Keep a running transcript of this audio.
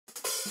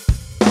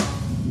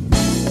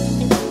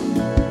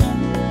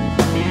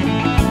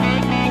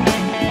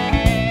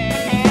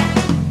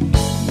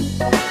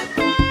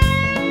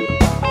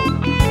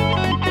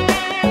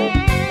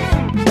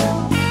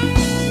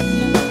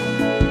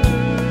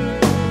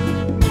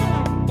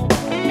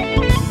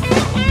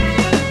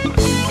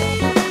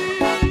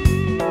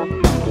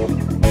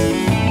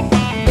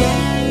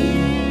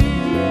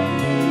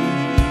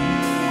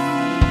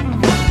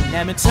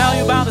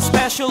a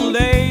special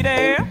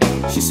lady.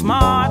 She's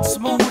smart,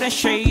 smooth and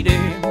shady.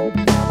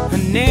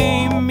 Her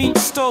name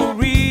means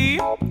story,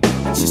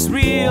 and she's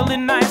really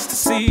nice to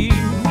see.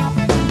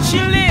 She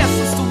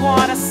listens to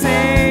what I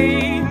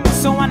say,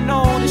 so I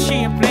know that she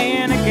ain't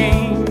playing a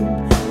game.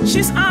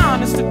 She's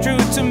honest and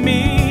true to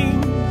me,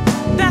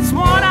 that's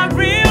what I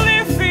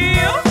really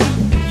feel.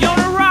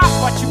 You're a rock,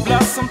 but you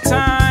bluff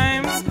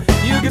sometimes.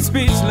 You get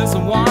speechless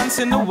once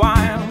in a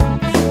while.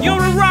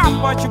 You're a rock,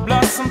 but you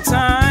bluff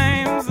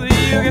sometimes.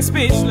 You get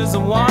speechless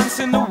once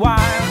in a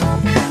while.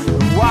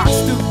 Rocks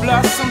do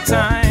bluff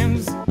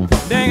sometimes.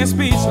 They get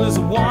speechless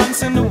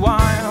once in a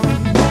while.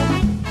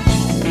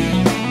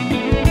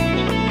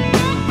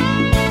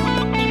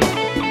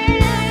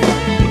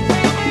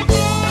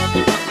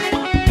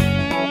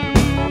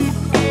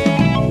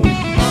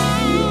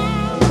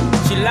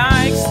 She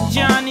likes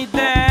Johnny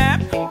Depp,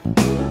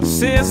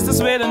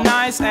 sisters with a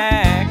nice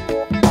act.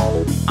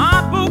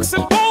 Art, books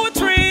and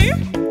poetry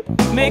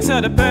makes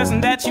her the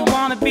person that you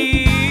wanna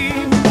be.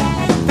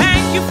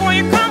 Thank you for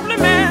your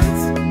compliments,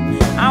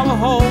 I will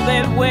hold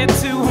it with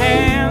 2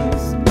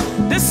 hands.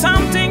 There's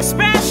something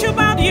special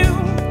about you,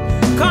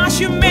 'cause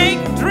you make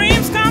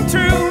dreams come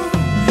true.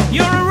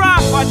 You're a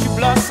rock, but you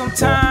bluff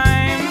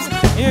sometimes.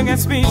 You get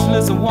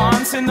speechless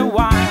once in a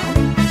while.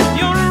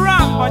 You're a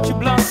rock, but you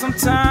bluff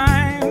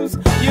sometimes.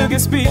 You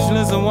get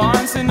speechless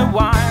once in a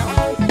while.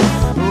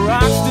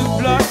 Rocks do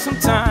bluff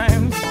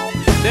sometimes.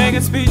 They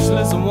get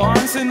speechless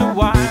once in a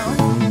while.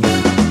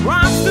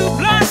 Rocks do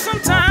bluff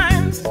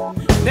sometimes.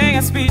 They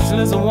get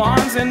speechless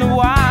once in a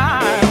while.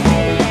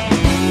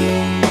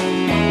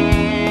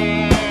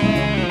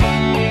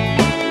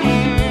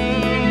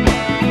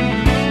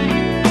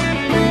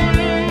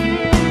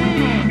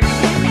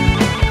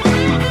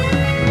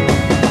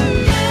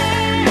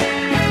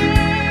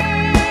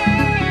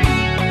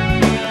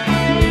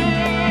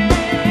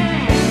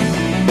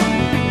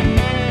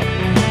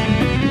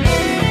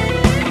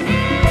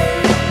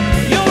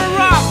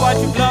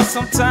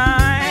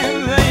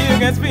 Sometimes you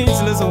get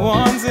speechless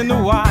once in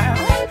a while.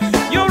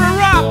 You're a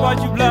rock,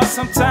 but you bluff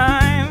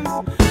sometimes.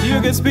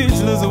 You get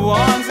speechless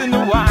once in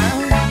a while.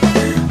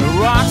 The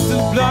rocks do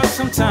bluff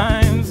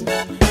sometimes.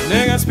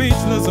 They get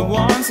speechless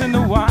once in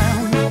a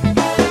while.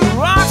 The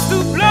rocks do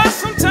bluff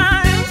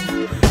sometimes.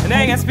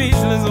 They get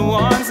speechless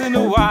once in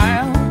a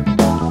while.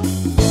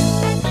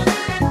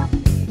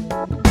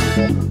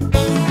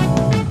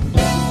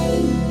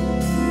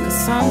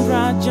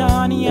 Cassandra,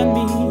 Johnny and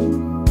me,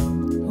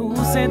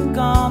 who's it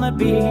gonna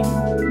be?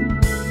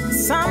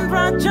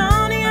 Cassandra,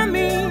 Johnny and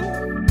me,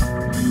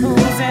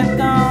 who's it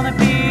gonna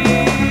be?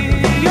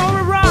 You're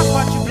a rock,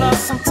 but you bluff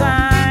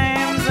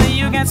sometimes.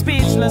 You get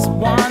speechless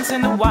once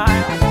in a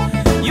while.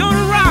 You're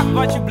a rock,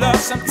 but you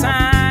bluff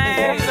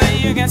sometimes.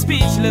 You get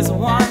speechless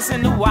once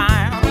in a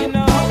while. You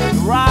know,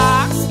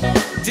 rocks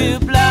do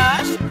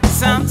blush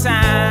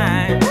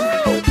sometimes.